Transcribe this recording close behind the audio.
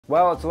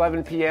Well, it's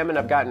 11 p.m. and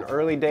I've got an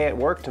early day at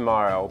work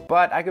tomorrow,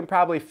 but I can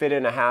probably fit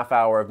in a half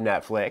hour of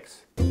Netflix.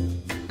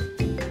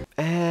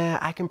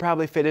 I can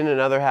probably fit in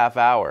another half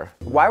hour.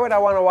 Why would I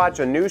want to watch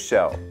a new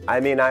show? I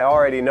mean, I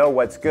already know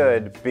what's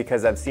good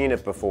because I've seen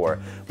it before.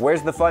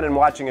 Where's the fun in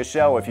watching a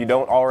show if you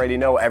don't already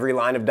know every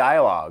line of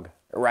dialogue?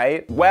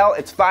 Right? Well,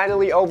 it's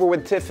finally over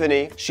with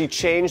Tiffany. She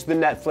changed the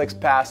Netflix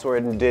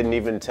password and didn't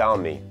even tell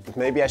me.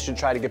 Maybe I should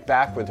try to get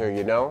back with her,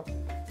 you know?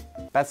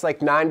 That's like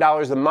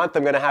 $9 a month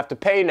I'm gonna have to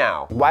pay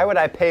now. Why would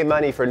I pay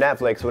money for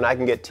Netflix when I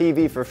can get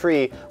TV for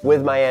free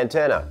with my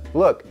antenna?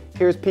 Look,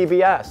 here's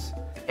PBS.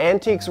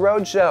 Antiques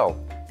Roadshow.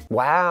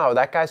 Wow,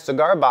 that guy's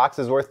cigar box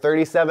is worth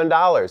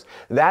 $37.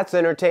 That's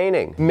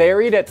entertaining.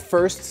 Married at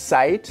First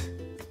Sight?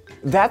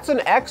 That's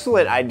an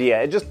excellent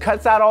idea. It just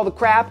cuts out all the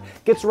crap,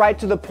 gets right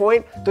to the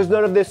point. There's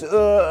none of this,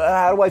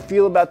 how do I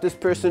feel about this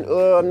person?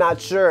 I'm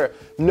not sure.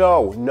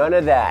 No, none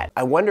of that.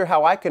 I wonder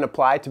how I can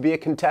apply to be a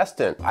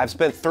contestant. I've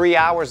spent 3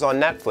 hours on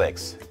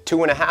Netflix.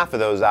 2.5 of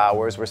those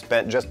hours were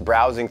spent just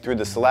browsing through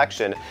the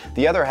selection.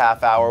 The other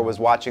half hour was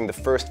watching the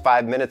first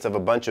 5 minutes of a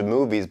bunch of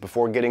movies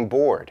before getting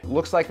bored.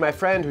 Looks like my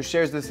friend who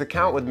shares this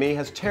account with me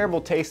has terrible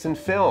taste in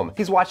film.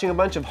 He's watching a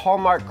bunch of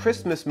Hallmark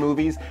Christmas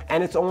movies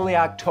and it's only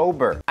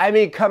October. I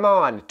mean, come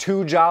on,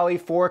 Too Jolly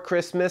for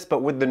Christmas,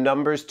 but with the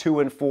numbers 2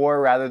 and 4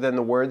 rather than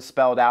the words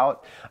spelled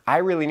out. I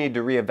really need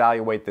to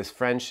reevaluate this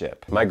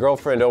friendship. My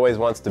girlfriend always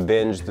wants to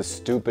binge the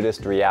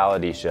stupidest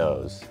reality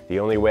shows. The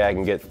only way I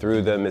can get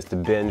through them is to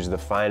binge the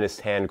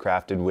finest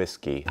handcrafted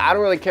whiskey. I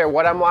don't really care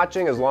what I'm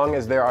watching as long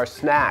as there are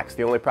snacks.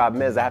 The only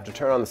problem is I have to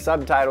turn on the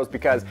subtitles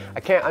because I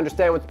can't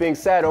understand what's being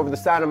said over the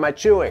sound of my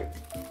chewing.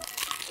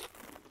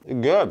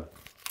 Good.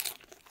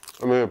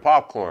 I mean,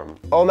 popcorn.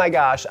 Oh my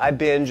gosh, I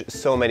binge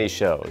so many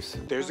shows.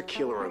 There's a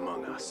killer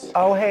among us.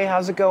 Oh, hey,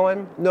 how's it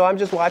going? No, I'm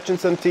just watching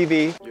some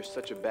TV. You're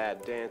such a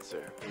bad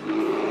dancer.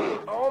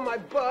 Oh, my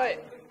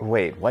butt.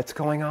 Wait, what's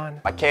going on?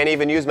 I can't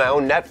even use my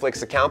own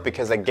Netflix account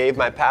because I gave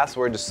my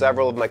password to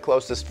several of my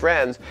closest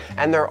friends,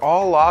 and they're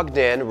all logged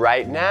in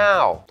right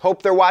now.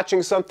 Hope they're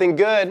watching something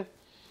good.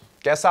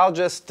 Guess I'll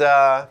just,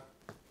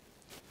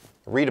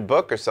 read a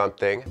book or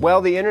something.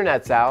 Well, the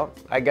internet's out.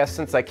 I guess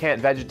since I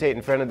can't vegetate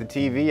in front of the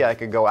TV, I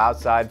could go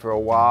outside for a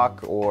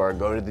walk, or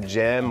go to the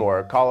gym,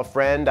 or call a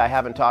friend I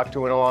haven't talked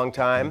to in a long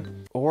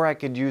time. Or I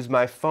could use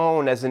my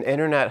phone as an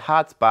internet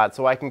hotspot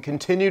so I can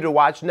continue to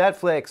watch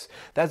Netflix.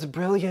 That's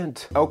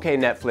brilliant. Okay,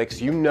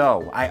 Netflix, you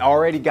know I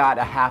already got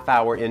a half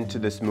hour into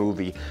this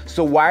movie,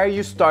 so why are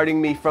you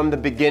starting me from the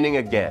beginning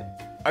again?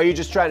 Are you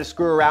just trying to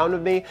screw around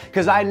with me?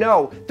 Because I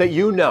know that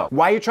you know.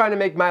 Why are you trying to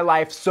make my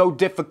life so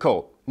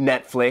difficult?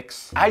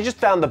 Netflix. I just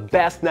found the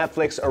best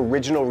Netflix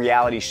original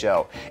reality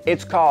show.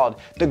 It's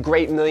called The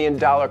Great $1 Million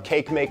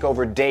Cake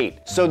Makeover Date.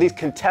 So these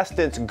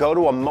contestants go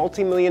to a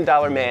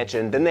multi-million-dollar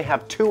mansion, then they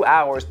have 2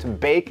 hours to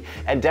bake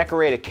and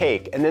decorate a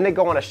cake, and then they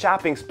go on a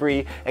shopping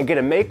spree and get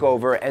a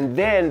makeover, and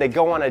then they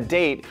go on a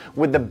date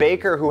with the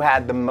baker who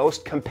had the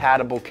most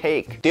compatible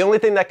cake. The only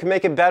thing that can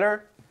make it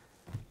better?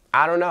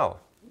 I don't know.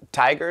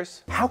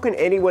 Tigers? How can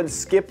anyone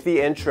skip the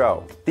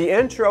intro? The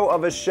intro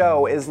of a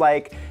show is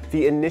like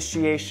the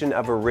initiation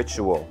of a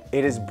ritual.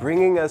 It is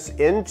bringing us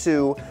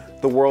into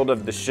the world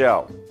of the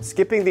show.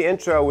 Skipping the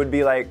intro would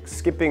be like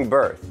skipping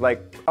birth.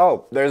 Like,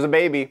 oh, there's a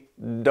baby.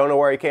 Don't know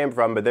where he came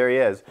from, but there he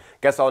is.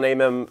 Guess I'll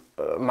name him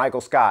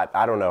Michael Scott.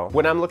 I don't know.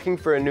 When I'm looking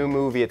for a new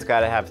movie, it's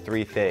gotta have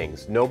 3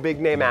 things. No big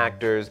name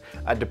actors,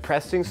 a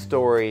depressing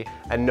story,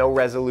 and no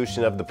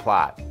resolution of the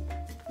plot.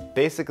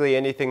 Basically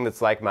anything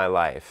that's like my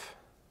life.